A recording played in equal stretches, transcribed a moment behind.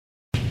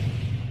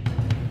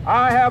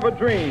I have a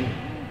dream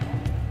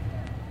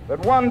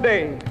that one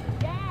day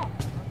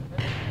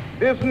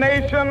this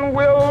nation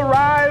will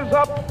rise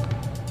up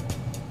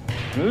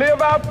and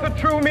live out the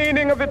true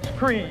meaning of its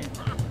creed.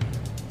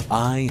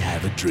 I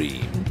have a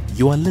dream.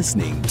 You are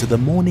listening to The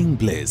Morning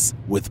Bliss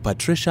with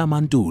Patricia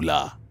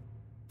Mandula.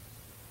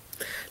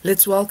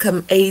 Let's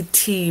welcome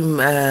A-Team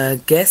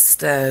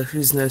guest,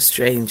 who's no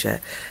stranger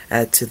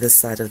to this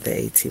side of the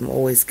A-Team,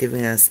 always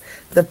giving us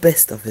the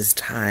best of his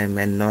time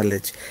and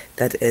knowledge.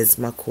 That is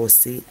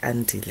Makhosi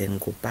Andile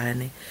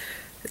Ngubane.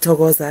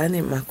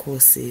 Thokozani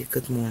Makhosi,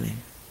 good morning.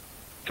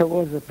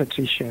 Thokoza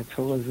Patricia,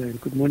 Thokoza,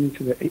 good morning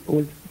to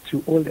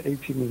all the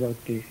A-Teamers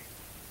out there.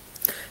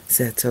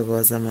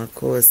 Siyathokoza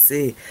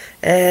Makhosi.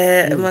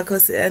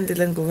 Makhosi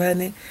Andile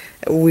Ngubane,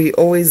 we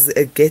always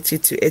get you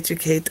to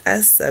educate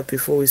us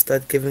before we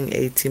start giving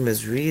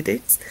A-Teamers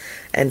readings,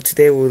 and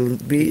today will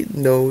be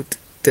no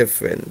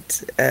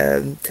different.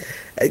 Can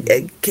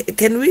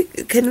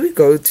we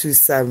go to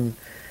some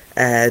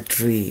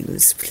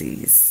dreams,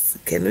 please?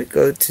 Can we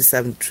go to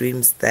some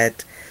dreams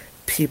that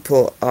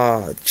people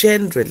are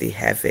generally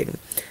having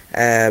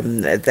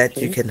that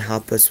you can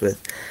help us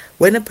with?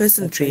 When a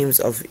person dreams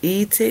of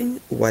eating,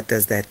 what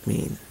does that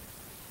mean?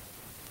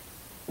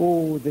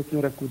 Oh, that's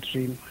not a good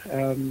dream.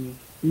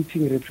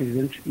 Eating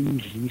represents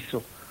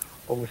idliso,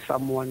 or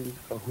someone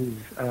who's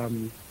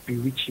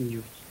bewitching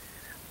you.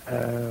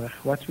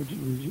 What would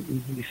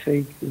you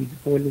say? We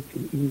call it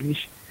in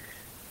English.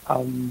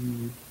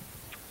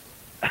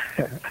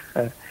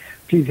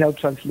 Please help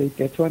translate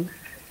that one.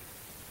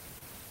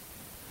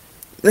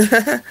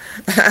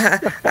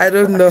 I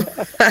don't know.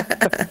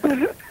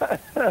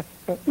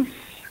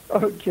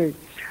 Okay.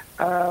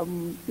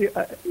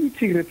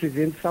 Eating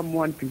represents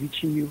someone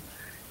bewitching you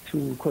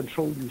to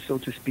control you, so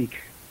to speak.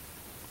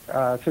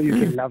 So you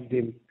can love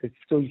them.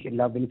 So you can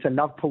love them. It's a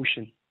love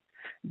potion.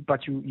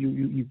 But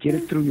you get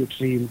it through your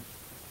dream.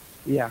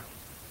 Yeah.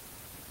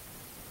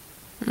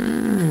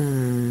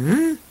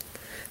 Mm-hmm.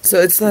 So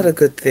it's not a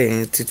good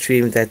thing to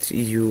dream that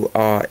you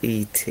are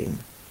eating.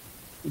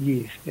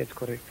 Yes, that's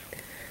correct.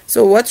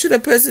 So what should a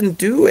person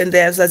do when they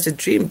have such a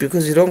dream?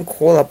 Because you don't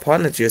call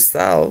upon it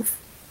yourself.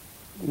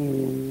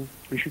 We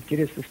should get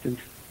assistance.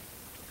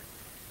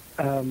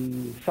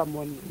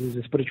 Someone who's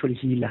a spiritual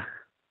healer,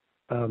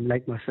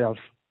 like myself,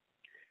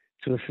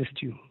 to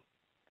assist you,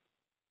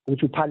 or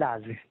to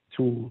palaze,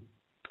 to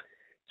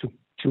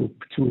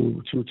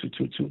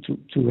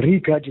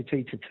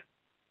regurgitate it,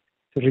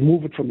 to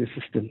remove it from the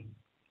system.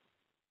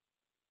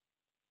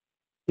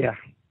 Yeah.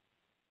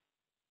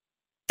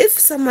 If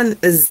someone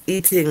is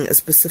eating a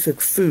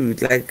specific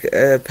food, like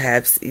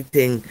perhaps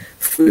eating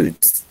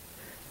fruits,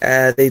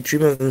 they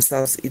dream of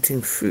themselves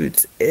eating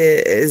fruits,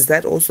 is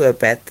that also a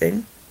bad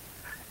thing?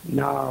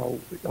 Now,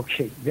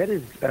 okay, that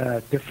is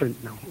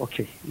different now.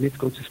 Okay, let's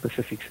go to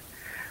specifics.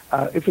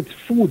 If it's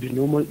food,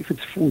 if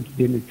it's food,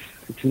 then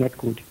it's not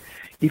good.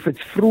 If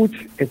it's fruit,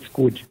 it's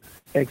good.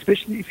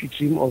 Especially if you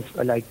dream of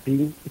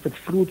if it's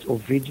fruits or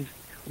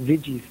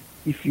veggies,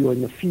 if you're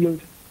in a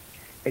field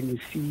and you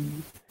see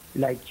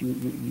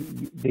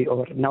they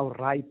are now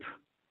ripe,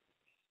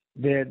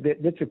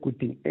 that's a good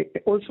thing.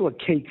 Also a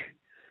cake.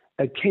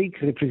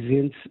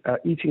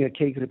 Eating a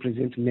cake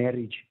represents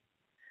marriage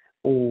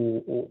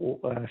or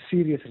a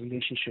serious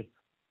relationship.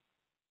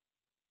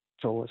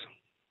 So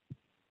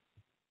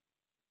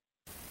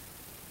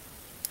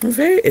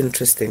very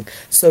interesting.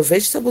 So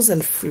vegetables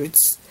and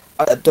fruits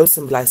don't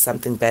symbolize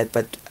something bad,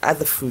 but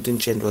other food in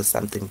general is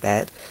something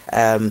bad.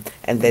 And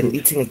then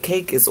eating a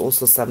cake is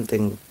also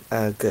something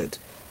good.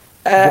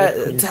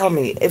 Tell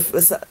me,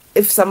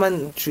 if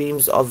someone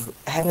dreams of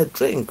having a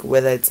drink,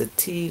 whether it's a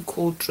tea,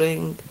 cool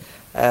drink,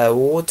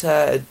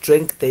 water, a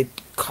drink they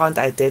can't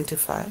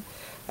identify,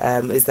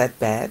 is that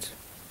bad?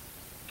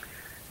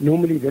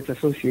 Normally that's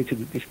associated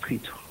with this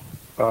street.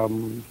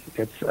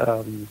 That's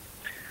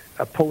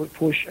a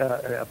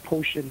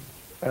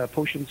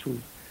potion to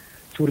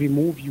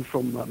remove you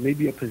from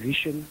maybe a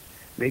position,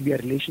 maybe a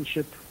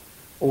relationship,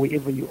 or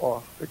wherever you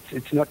are.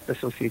 It's not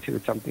associated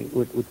with something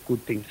with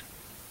good things.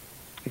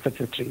 If it's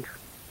a drink.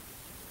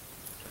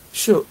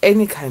 Sure,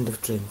 any kind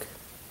of drink.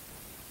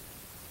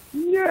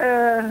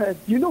 Yeah,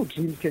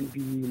 dreams can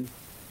be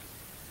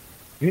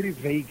very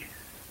vague.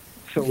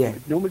 So yeah.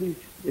 Normally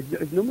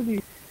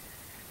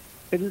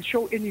it'll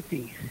show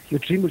anything. Your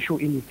dream will show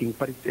anything,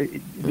 but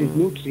there's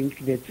no drink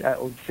that I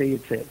would say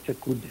it's a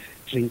good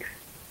drink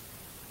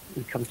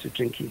when it comes to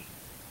drinking.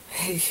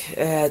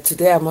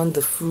 Today I'm on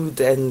the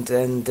food and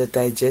the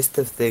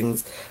digestive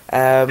things.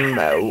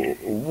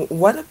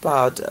 What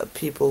about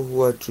people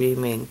who are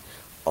dreaming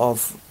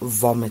of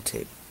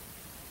vomiting?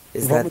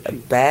 Is that a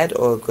bad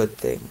or a good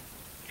thing?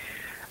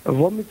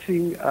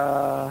 Vomiting,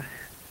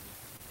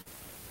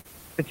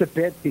 it's a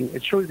bad thing.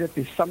 It shows that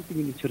there's something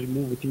you need to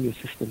remove within your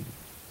system.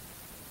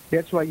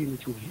 That's why you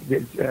need to,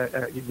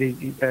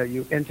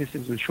 your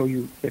ancestors will show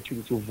you that you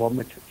need to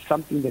vomit.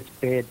 Something that's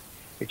bad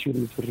that you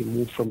need to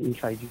remove from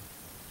inside you.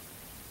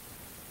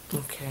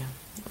 Okay.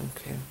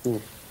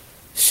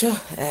 Sure.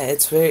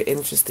 It's very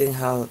interesting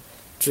how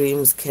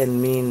dreams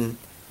can mean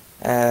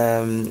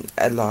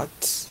a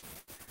lot,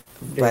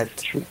 but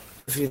That's true.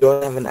 if you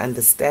don't have an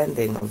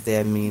understanding of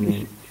their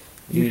meaning,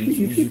 You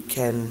see, you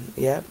can,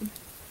 yeah.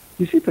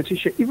 you see,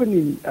 Patricia, even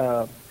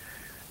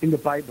in the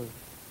Bible,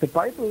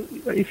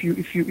 if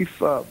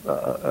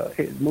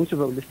most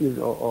of our listeners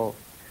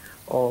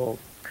or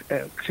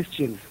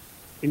Christians,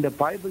 in the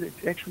Bible, it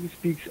actually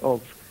speaks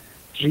of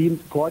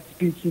dreams, God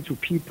speaking to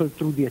people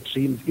through their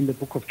dreams in the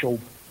book of Job.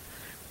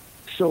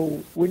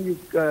 So when you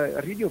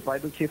read your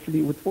Bible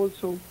carefully, with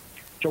also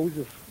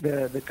Joseph,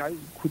 the guy who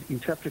could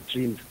interpret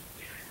dreams,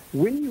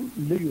 when you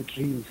live your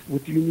dreams,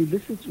 when you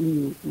listen to,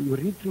 when you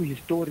read through his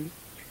story,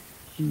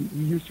 he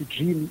used to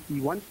dream, he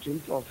once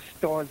dreamed of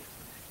stars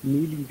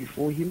kneeling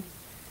before him.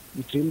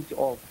 He dreamed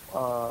of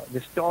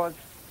the stars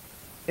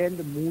and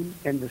the moon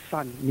and the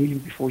sun kneeling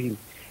before him.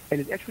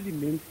 And it actually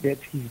meant that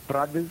his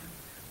brothers,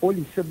 all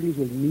his siblings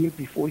will kneel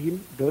before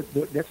him.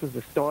 That was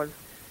the stars.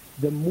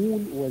 The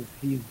moon was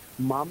his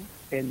mom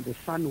and the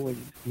sun was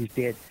his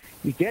dad.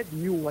 His dad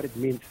knew what it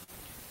meant.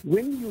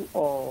 When you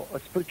are a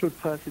spiritual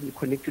person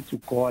connected to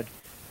God,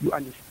 you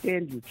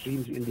understand your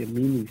dreams and their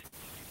meanings.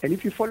 And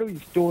if you follow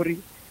his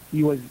story,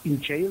 he was in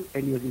jail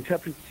and he was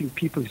interpreting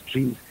people's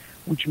dreams,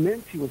 which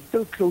meant he was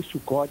still close to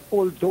God,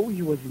 although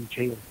he was in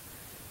jail.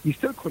 He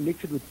still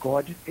connected with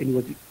God and he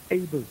was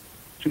able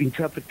to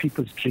interpret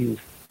people's dreams.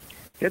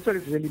 That's what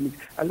it really means.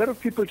 A lot of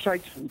people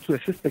tried to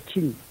assist the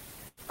king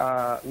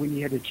when he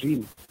had a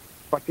dream,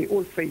 but they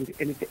all failed.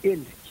 And at the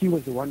end, he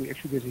was the one who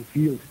actually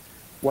revealed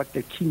what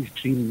the king's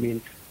dream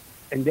meant.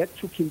 And that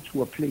took him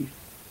to a place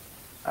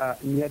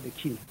near the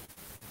king.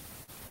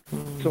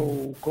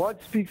 So God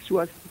speaks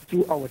to us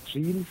through our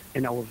dreams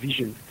and our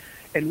visions.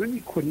 And when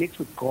we connect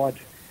with God,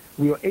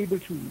 we are able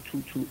to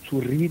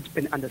read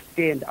and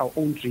understand our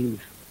own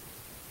dreams.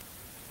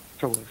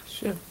 So,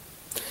 Sure.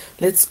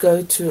 Let's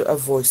go to a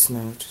voice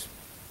note.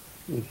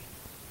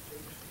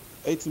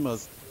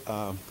 Atimas,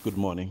 good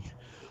morning.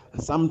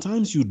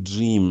 Sometimes you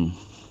dream,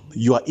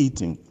 you are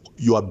eating,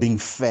 you are being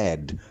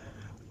fed.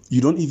 You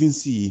don't even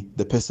see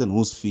the person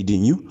who's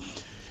feeding you.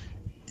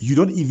 You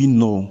don't even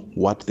know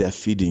what they're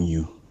feeding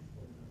you.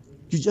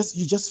 You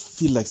just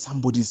feel like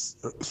somebody's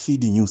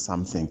feeding you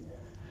something.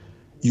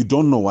 You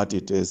don't know what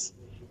it is,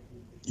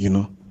 you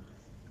know.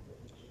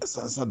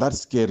 So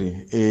that's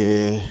scary.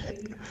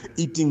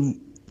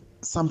 Eating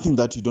something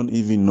that you don't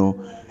even know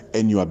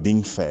and you are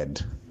being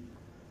fed.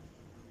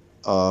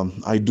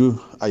 I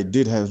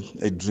did have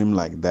a dream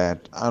like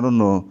that. I don't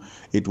know.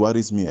 It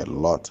worries me a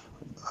lot.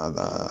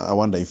 I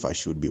wonder if I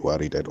should be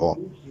worried at all.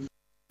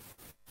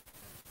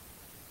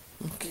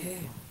 Okay.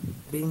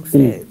 Being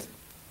fed.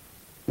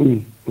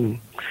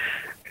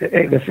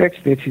 The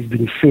fact that he's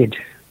being fed,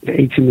 the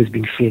 18 is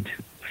being fed,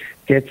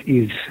 that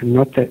is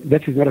not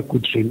a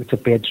good dream. It's a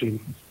bad dream.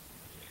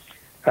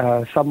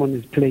 Someone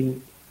is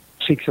playing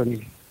tricks on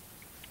him.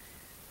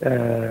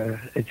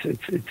 It's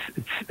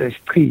a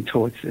street,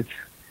 or it's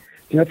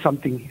not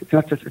something. It's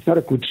not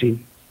a good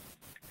dream.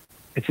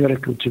 It's not a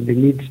good dream. They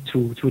need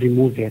to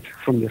remove that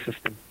from the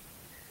system.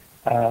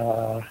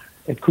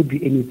 It could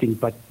be anything,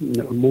 but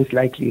most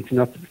likely it's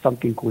not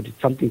something good.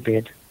 It's something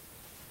bad.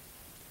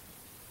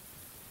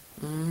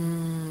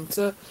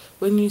 So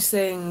when you're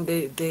saying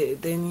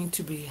they need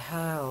to be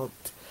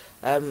helped,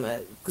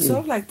 sort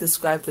of like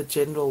describe the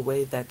general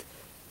way that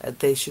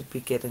they should be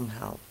getting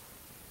help.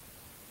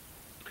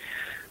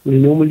 We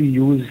normally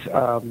use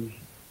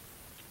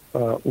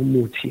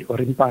umuti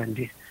or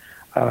impande,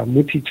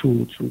 muti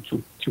to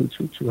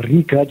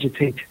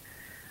regurgitate,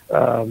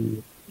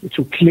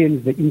 to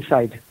cleanse the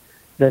inside,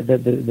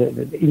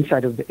 the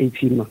inside of the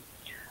 18,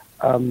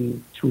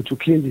 to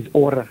cleanse his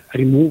aura,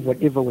 remove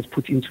whatever was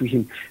put into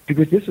him,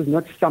 because this was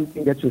not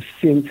something that was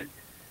sent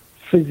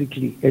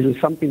physically. It was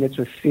something that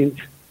was sent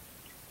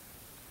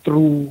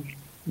through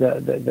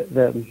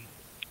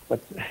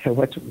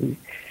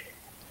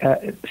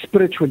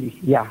spiritually.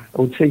 Yeah,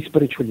 I would say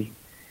spiritually.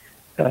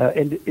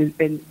 And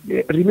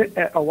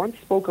remember, I once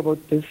spoke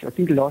about this, I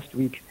think last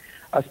week.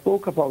 I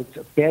spoke about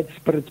bad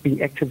spirits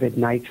being active at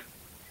night.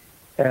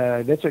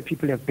 That's why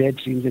people have bad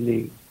dreams in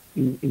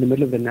the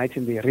middle of the night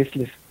and they're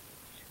restless.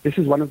 This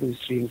is one of those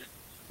dreams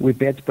where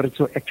bad spirits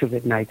are active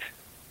at night.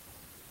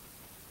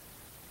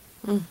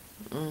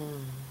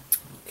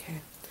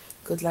 Okay.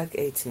 Good luck,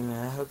 18.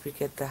 I hope you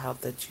get the help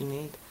that you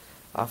need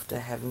after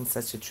having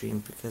such a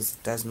dream, because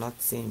it does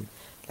not seem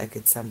like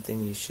it's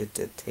something you should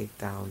take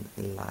down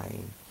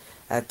lying.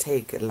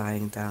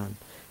 Lying down.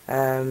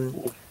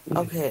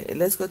 Okay,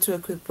 let's go to a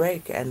quick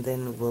break and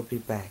then we'll be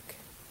back.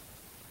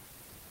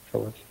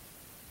 So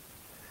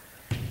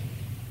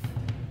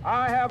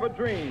I have a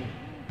dream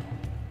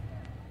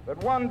that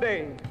one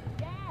day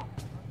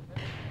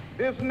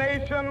this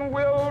nation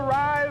will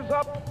rise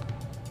up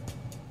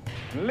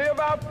and live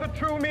out the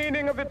true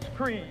meaning of its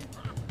creed.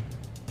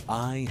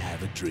 I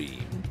have a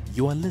dream.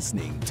 You are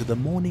listening to The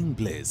Morning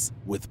Bliss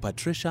with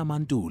Patricia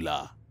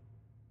Mandula.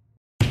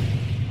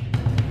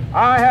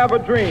 I have a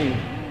dream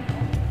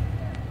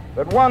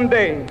that one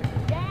day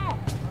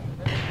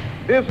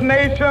this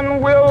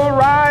nation will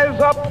rise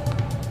up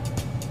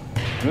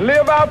and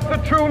live out the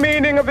true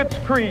meaning of its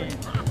creed.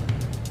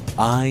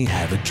 I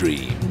have a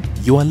dream.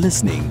 You are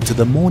listening to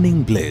The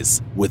Morning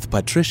Bliss with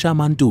Patricia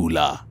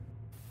Mandula.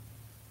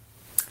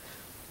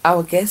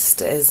 Our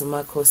guest is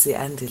Makhosi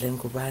Andile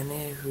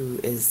Ngubane, who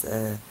is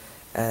a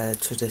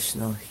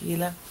traditional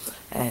healer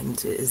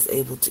and is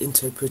able to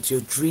interpret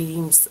your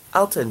dreams,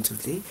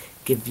 alternatively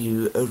give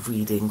you a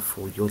reading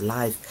for your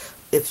life.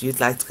 If you'd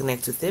like to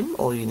connect with him,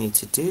 all you need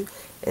to do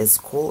is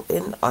call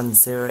in on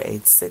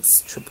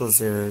 086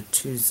 000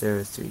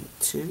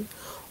 2032,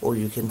 or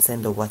you can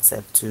send a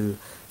WhatsApp to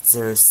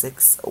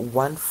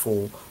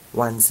 0614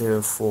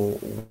 104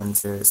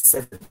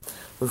 107.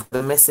 We've got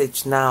a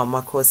message now.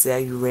 Makhosi, are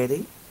you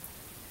ready?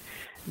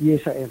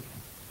 Yes, I am.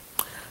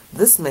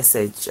 This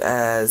message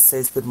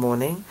says, good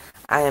morning.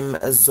 I am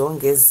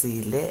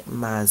Zongezile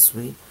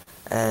Mazwi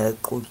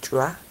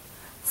Kutra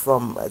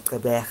from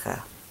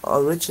Gqeberha,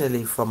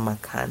 originally from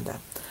Makhanda.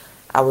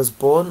 I was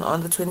born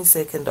on the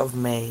 22nd of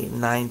May,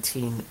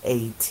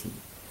 1980.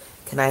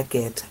 Can I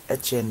get a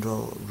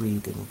general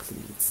reading,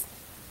 please?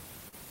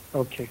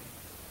 Okay.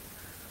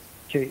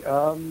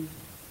 The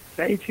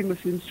 18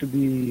 seems to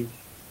be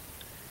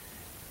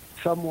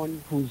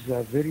someone who's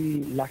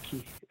very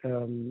lucky,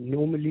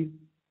 normally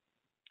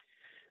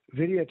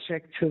very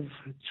attractive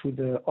to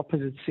the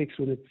opposite sex,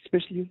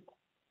 especially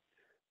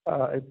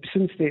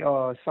since they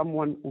are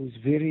someone who's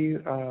very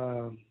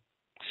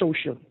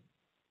social.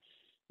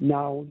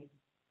 Now,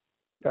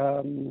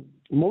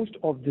 most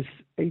of this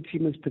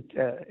A-teamers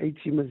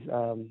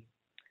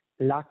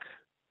luck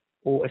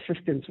or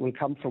assistance will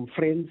come from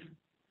friends,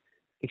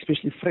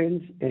 especially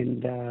friends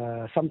and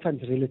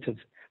sometimes relatives,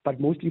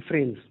 but mostly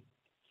friends.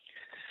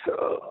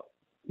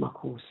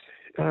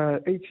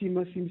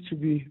 A-teamer seems to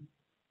be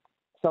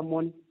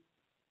someone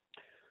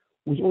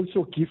who's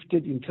also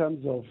gifted in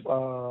terms of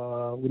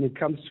when it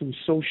comes to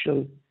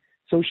social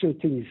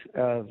things,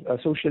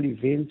 social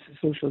events,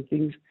 social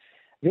things.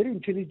 Very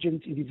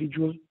intelligent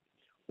individual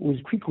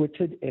who's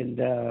quick-witted and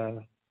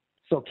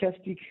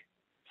sarcastic,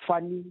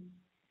 funny,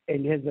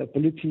 and has the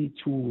ability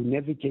to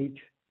navigate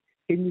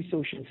any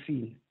social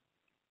scene.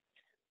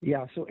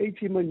 Yeah, so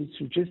A-teamer needs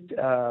to just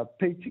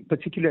pay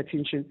particular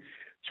attention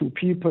to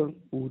people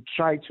who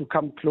try to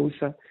come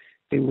closer.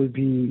 They will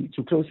be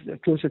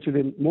closer to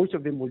them. Most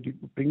of them will be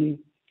bringing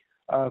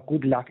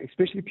good luck,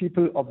 especially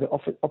people of the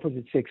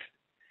opposite sex.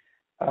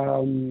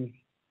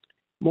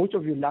 Most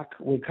of your luck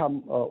will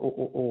come,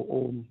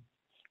 or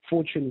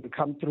fortune will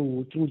come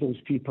through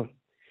those people,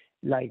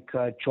 like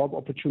job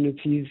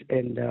opportunities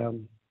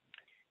and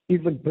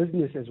even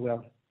business as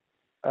well.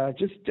 Learn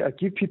to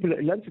give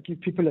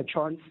people a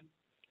chance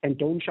and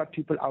don't shut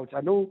people out.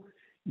 I know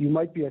you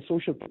might be a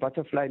social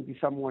butterfly and be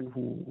someone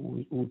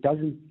who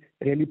doesn't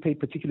really pay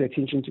particular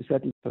attention to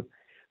certain people,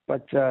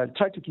 but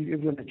try to give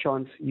everyone a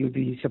chance. You'll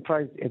be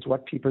surprised at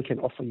what people can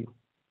offer you.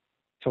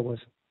 So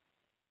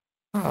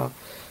Oh,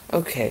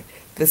 okay.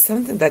 There's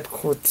something that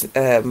caught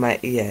my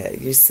ear.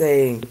 You're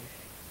saying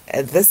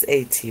this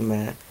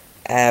A-teamer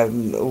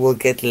will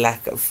get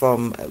luck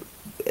from,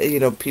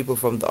 people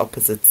from the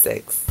opposite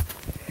sex.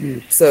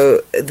 yes.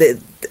 So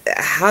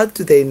how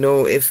do they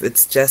know if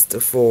it's just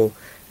for,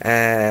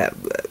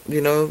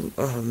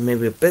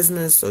 maybe a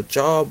business or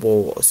job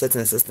or certain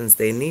assistance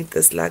they need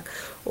this luck,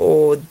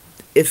 or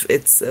if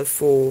it's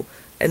for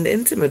an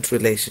intimate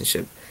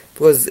relationship?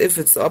 Because if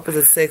it's the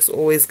opposite sex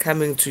always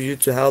coming to you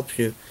to help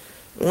you,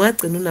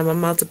 what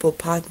multiple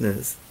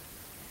partners?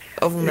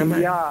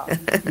 Yeah.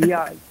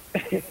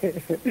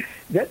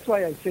 That's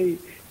why I say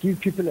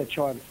give people a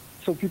chance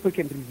so people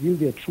can reveal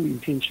their true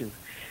intentions.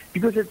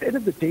 Because at the end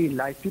of the day in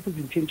life, people's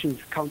intentions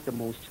count the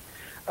most.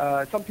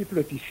 Some people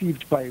are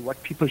deceived by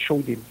what people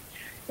show them.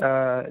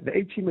 The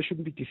A-teamer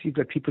shouldn't be deceived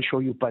by people show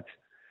you, but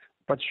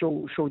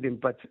show them,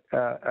 but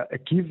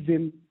give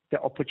them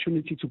the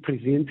opportunity to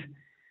present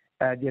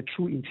their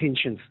true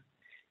intentions.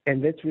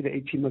 And that's where the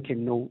A-teamer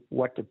can know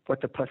what the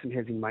person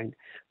has in mind.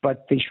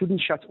 But they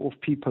shouldn't shut off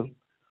people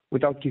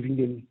without giving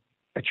them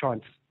a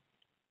chance.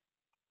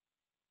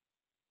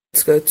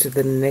 Let's go to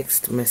the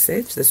next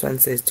message. This one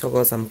says,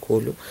 Thokoza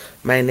Mkhulu.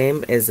 My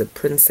name is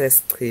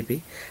Princess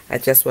Tribi. I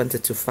just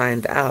wanted to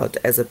find out,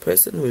 as a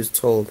person who is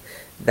told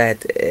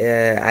that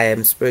I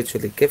am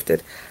spiritually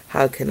gifted,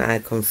 how can I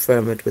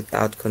confirm it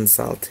without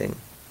consulting?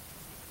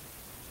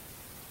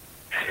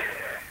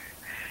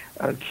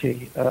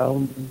 Okay.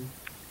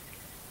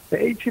 The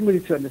A-teamer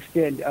needs to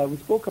understand, we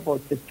spoke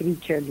about the 3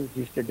 candles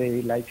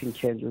yesterday, lighting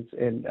candles,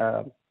 and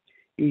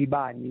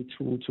Ibani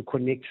to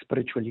connect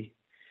spiritually.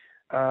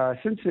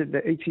 Since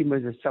the A-teamer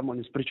is someone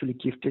who's spiritually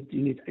gifted,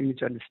 you need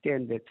to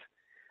understand that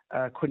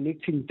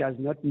connecting does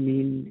not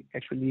mean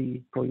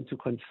actually going to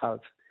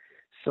consult.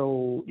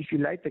 So if you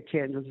light the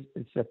candles,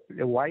 it's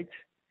a white,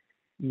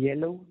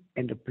 yellow,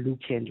 and a blue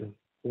candle.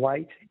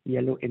 White,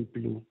 yellow, and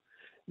blue.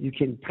 You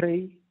can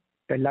pray,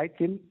 light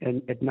them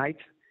at night,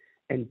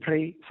 and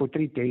pray for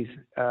 3 days.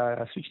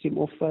 Switch them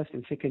off first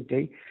and second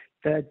day.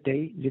 Third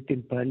day, let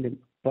them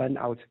burn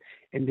out.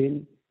 And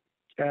then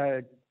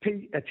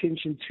pay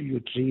attention to your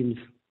dreams.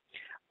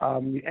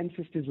 Your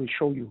ancestors will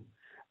show you.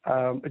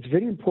 It's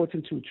very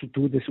important to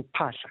do this,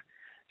 upasha.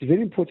 It's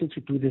very important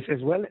to do this,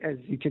 as well as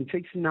you can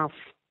take snuff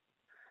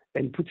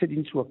and put it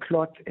into a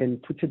cloth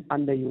and put it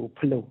under your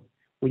pillow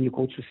when you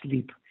go to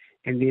sleep,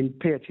 and then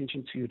pay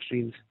attention to your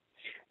dreams.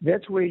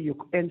 That way your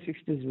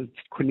ancestors will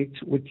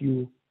connect with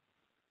you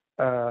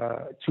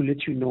to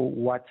let you know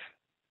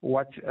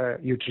what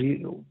your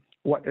dream,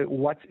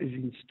 what is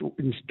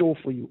in store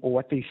for you, or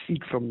what they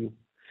seek from you.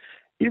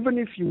 Even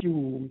if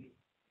you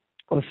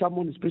or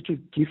someone is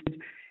spiritually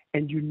gifted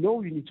and you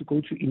know you need to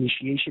go to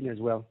initiation as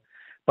well,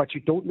 but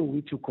you don't know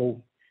where to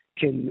go,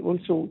 can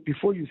also,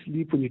 before you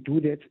sleep, when you do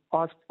that,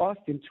 ask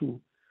them to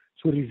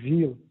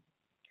reveal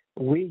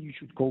where you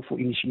should go for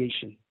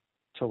initiation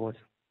towards.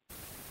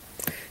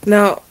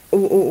 Now,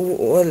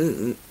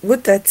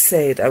 with that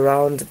said,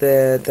 around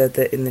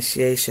the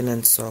initiation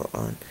and so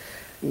on,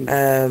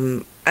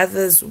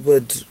 others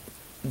would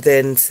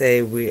then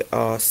say we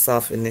are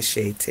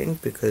self-initiating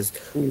because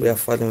we are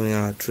following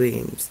our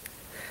dreams.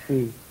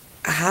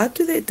 How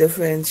do they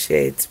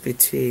differentiate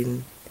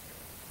between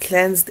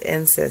cleansed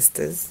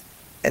ancestors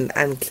and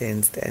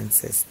uncleansed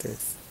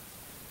ancestors?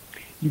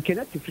 You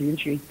cannot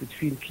differentiate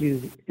between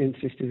cleansed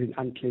ancestors and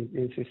uncleansed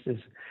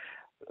ancestors,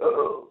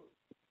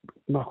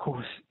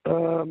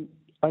 Makhosi,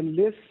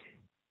 unless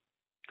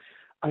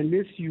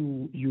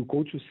you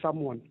go to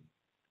someone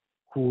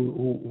who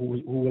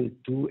will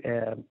do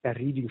a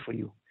reading for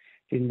you,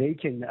 then they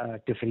can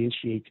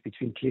differentiate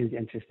between cleansed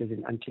ancestors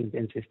and uncleansed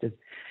ancestors,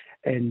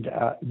 and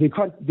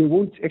they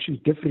won't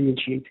actually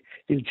differentiate.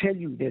 They'll tell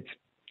you that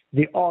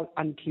they are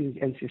uncleansed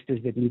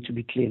ancestors that need to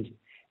be cleansed,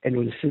 and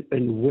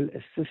will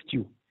assist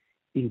you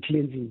in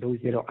cleansing those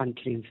that are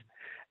uncleansed.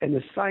 And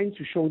a sign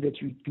to show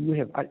that you do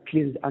have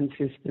cleansed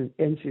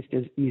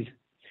ancestors is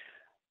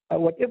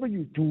whatever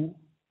you do,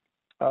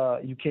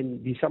 you can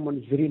be someone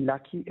who's very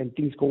lucky and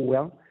things go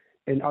well,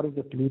 and out of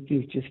the blue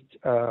things just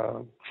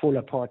fall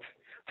apart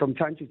from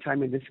time to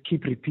time and just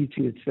keep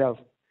repeating itself.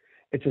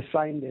 It's a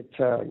sign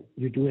that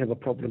you do have a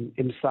problem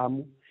in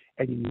Samu,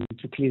 and you need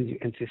to cleanse your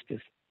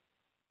ancestors.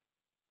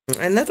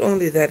 And not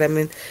only that, I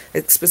mean,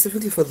 it's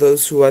specifically for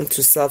those who want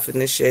to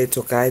self-initiate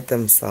or guide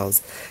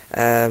themselves.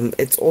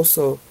 It's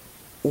also,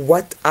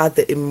 what are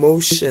the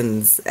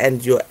emotions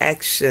and your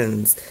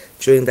actions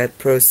during that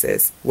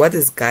process? What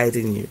is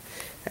guiding you?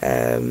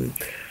 And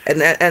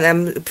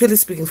I'm purely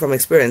speaking from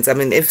experience. I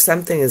mean, if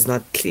something is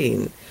not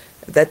clean,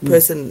 that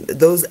person,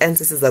 those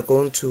ancestors are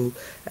going to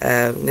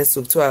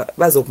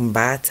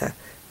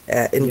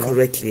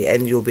incorrectly,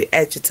 and you'll be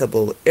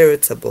agitable,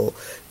 irritable,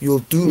 you'll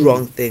do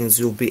wrong things,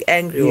 you'll be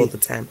angry all the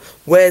time.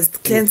 Whereas the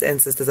cleansed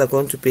ancestors are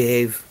going to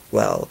behave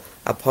well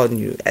upon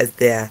you as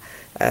they're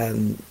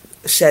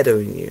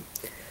shadowing you.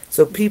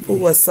 So people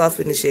who are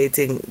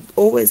self-initiating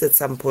always at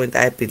some point,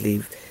 I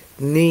believe,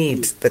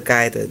 need the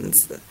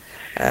guidance.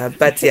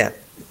 But yeah,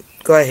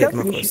 go ahead,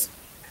 Makhosi.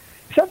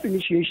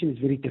 Self-initiation is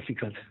very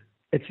difficult.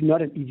 It's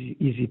not an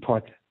easy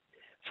part.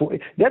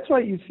 That's why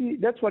you see,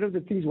 that's one of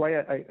the things why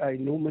I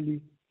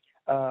normally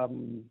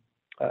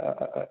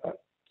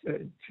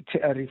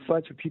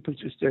refer to people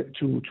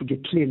to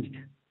get cleansed.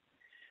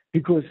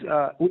 Because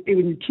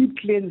when you keep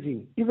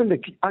cleansing, even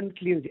the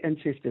uncleansed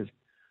ancestors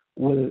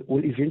will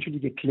eventually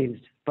get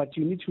cleansed. But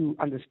you need to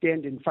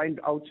understand and find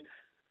out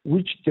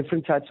which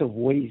different types of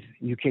ways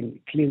you can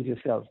cleanse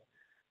yourself.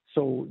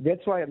 So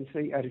that's why I'm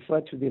saying I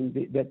refer to them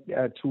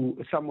to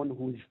someone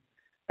who's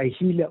a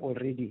healer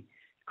already,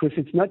 because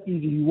it's not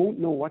easy. You won't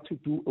know what to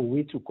do or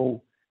where to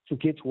go to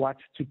get what,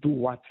 to do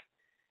what,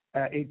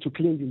 to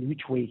cleanse in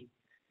which way.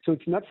 So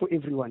it's not for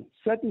everyone.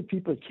 Certain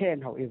people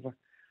can, however,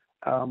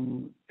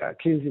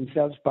 cleanse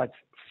themselves, but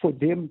for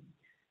them,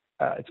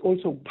 it's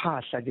also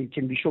partial. They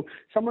can be shown.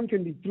 Someone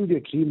can be through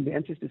their dream. The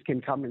ancestors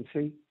can come and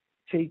say,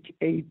 take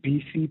A,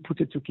 B, C, put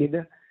it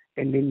together,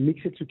 and then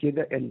mix it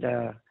together and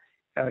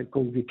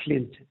go be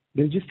cleansed.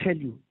 They'll just tell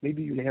you.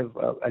 Maybe you'll have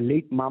a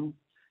late mom,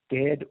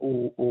 dad,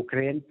 or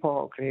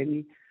grandpa or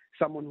granny,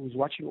 someone who's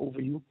watching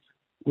over you.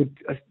 With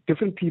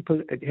different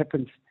people, it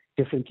happens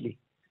differently.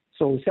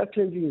 So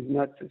self-cleansing is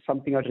not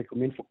something I'd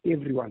recommend for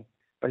everyone,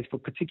 but it's for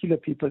particular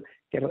people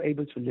that are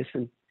able to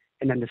listen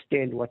and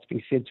understand what's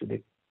being said to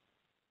them.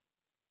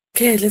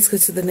 Okay, let's go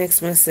to the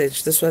next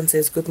message. This one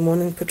says, good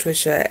morning,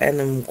 Patricia and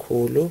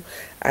Mkhulu.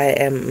 I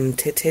am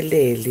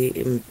Mtetheleli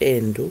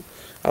Mpendu.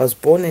 I was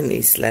born in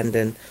East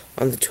London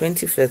on the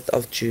 25th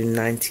of June,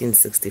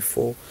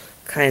 1964.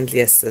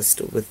 Kindly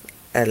assist with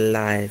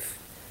life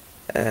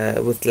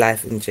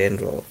in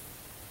general.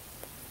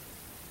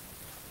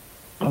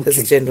 Okay. This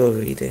is general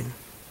reading.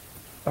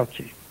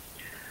 Okay.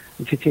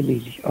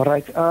 Mtetheleli. All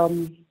right.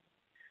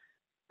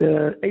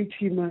 The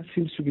A-teamer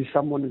seems to be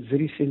someone who's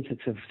very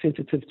sensitive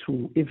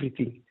to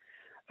everything.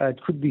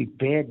 It could be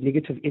bad,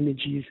 negative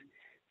energies.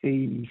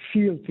 They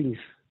feel things.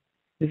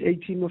 This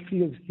A-teamer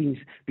feels things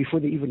before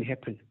they even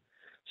happen.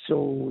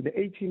 So the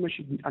A-teamer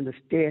should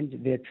understand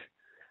that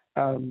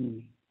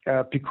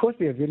because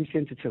they are very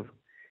sensitive,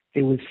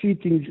 they will see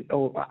things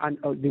or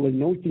they will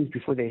know things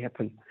before they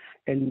happen.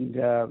 And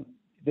the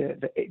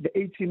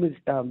A-teamer's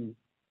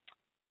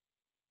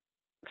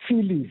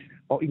feelings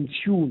are in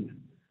tune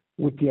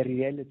with their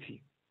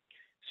reality.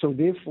 So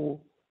therefore,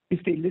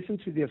 if they listen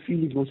to their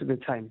feelings most of the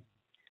time,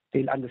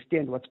 they'll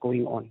understand what's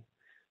going on.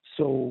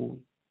 So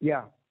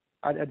yeah,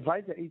 I'd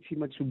advise the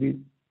A-teamer to be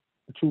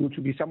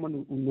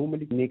someone who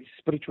normally connects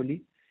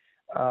spiritually.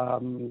 There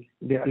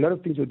are a lot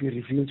of things will be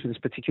revealed to this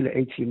particular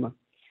A-teamer.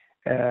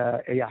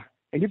 Yeah,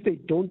 and if they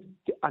don't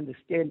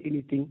understand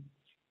anything,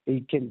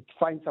 they can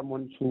find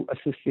someone to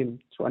assist them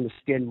to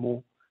understand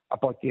more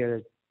about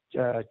their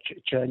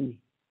journey.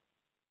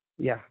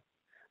 Yeah.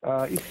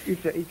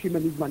 If the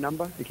A-teamer needs my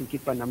number, they can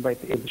get my number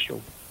at the end of the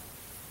show.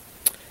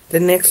 The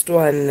next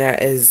one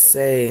is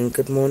saying,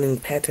 good morning,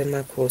 Pat and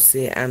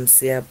Makhosi. I'm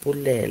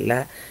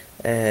Siabulela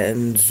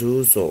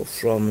Nzuzo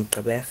from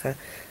Gqeberha.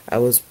 I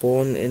was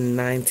born in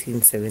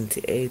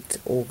 1978,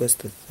 August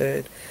the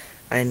 3rd.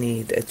 I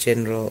need a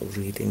general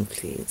reading,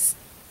 please.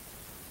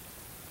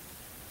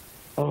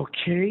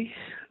 Okay.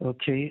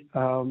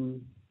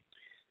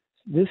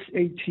 This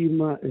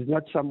A-teamer is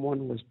not someone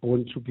who was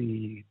born to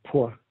be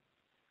poor,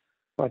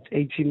 but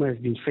A-teamer has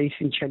been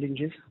facing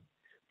challenges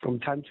from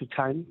time to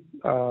time.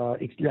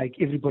 It's like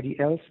everybody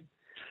else,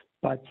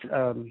 but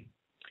the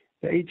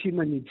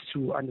A-teamer needs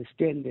to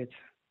understand that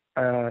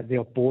they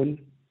are born,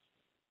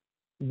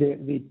 they're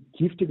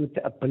gifted with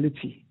the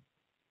ability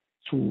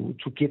to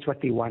get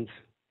what they want.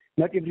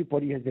 Not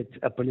everybody has that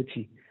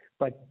ability,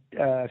 but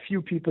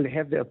few people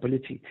have the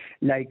ability.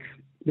 Like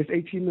this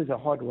A-teamer is a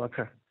hard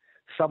worker,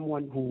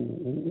 someone who,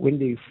 when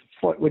they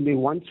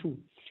want to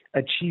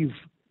achieve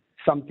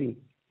something,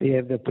 they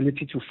have the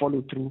ability to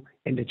follow through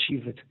and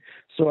achieve it.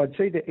 So I'd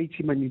say the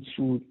A-teamer needs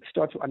to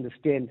start to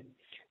understand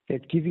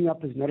that giving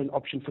up is not an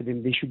option for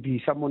them. They should be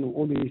someone who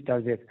always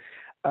does that.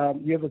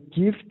 You have a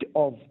gift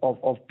of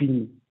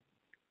being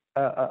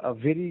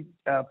very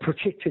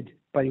protected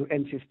by your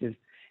ancestors.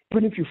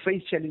 Even if you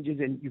face challenges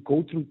and you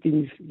go through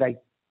things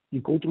like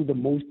you go through the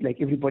most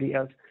like everybody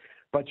else,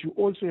 but you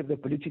also have the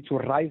ability to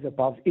rise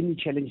above any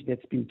challenge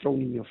that's been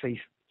thrown in your face.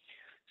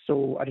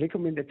 So I'd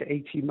recommend that the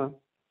A-teamer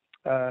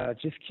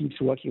just keeps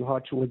working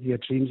hard towards their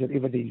dreams,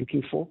 whatever they're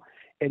looking for.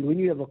 And when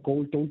you have a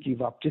goal, don't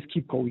give up. Just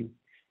keep going.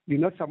 You're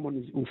not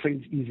someone who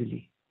fails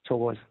easily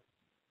towards.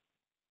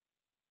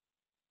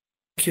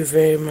 Thank you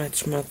very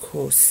much,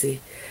 Makhosi.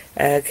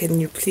 Can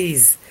you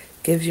please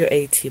give your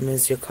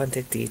A-teamers your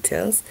contact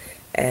details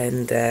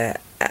and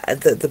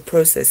the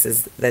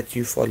processes that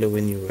you follow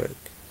when you work?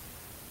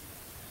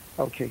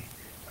 Okay.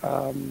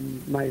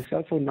 My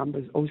cell phone number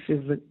is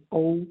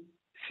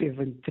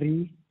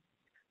 073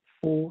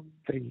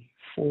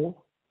 434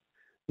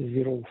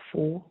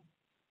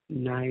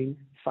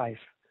 0495.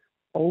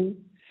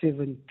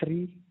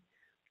 073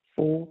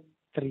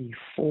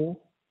 434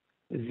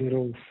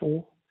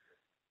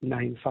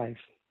 0495.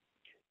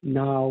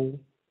 Now,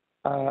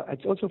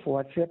 it's also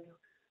for WhatsApp.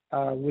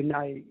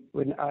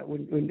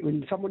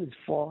 When someone is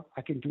far,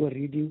 I can do a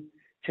reading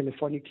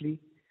telephonically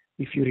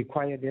if you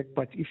require that.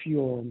 But if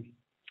you're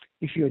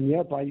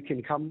nearby, you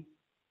can come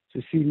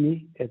to see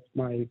me at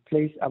my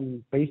place.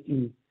 I'm based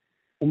in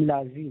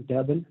Umlazi,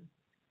 Durban,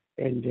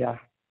 and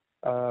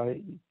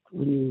when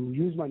you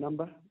use my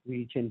number,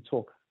 we can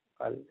talk.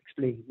 I'll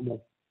explain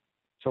more.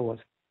 So what?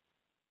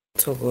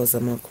 Thokoza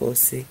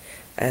Makhosi.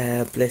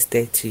 Blessed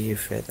day to you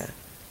further.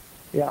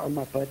 Yeah, on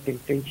my birthday.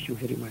 Thank you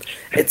very much.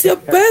 It's your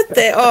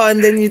birthday. Oh,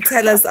 and then you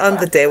tell us on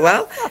the day.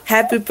 Well,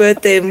 happy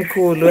birthday,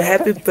 Mkhulu.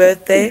 Happy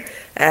birthday.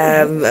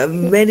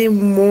 Many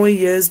more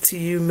years to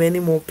you, many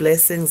more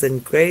blessings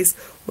and grace.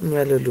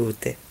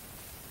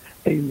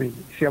 Amen.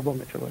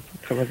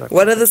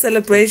 What are the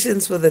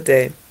celebrations for the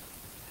day?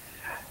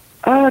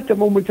 At the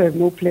moment, I have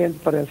no plans,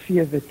 but I'll see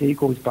as the day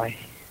goes by.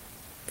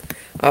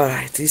 All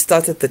right, you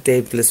started the day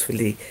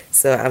blissfully,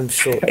 so I'm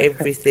sure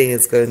everything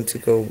is going to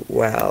go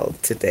well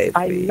today.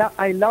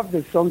 I love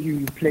the song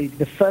you played,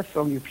 the first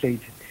song you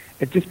played.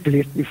 It just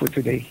blessed me for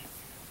today.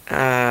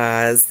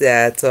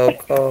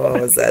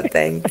 Thokoza,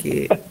 thank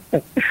you.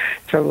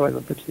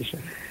 Thokoza, Patricia.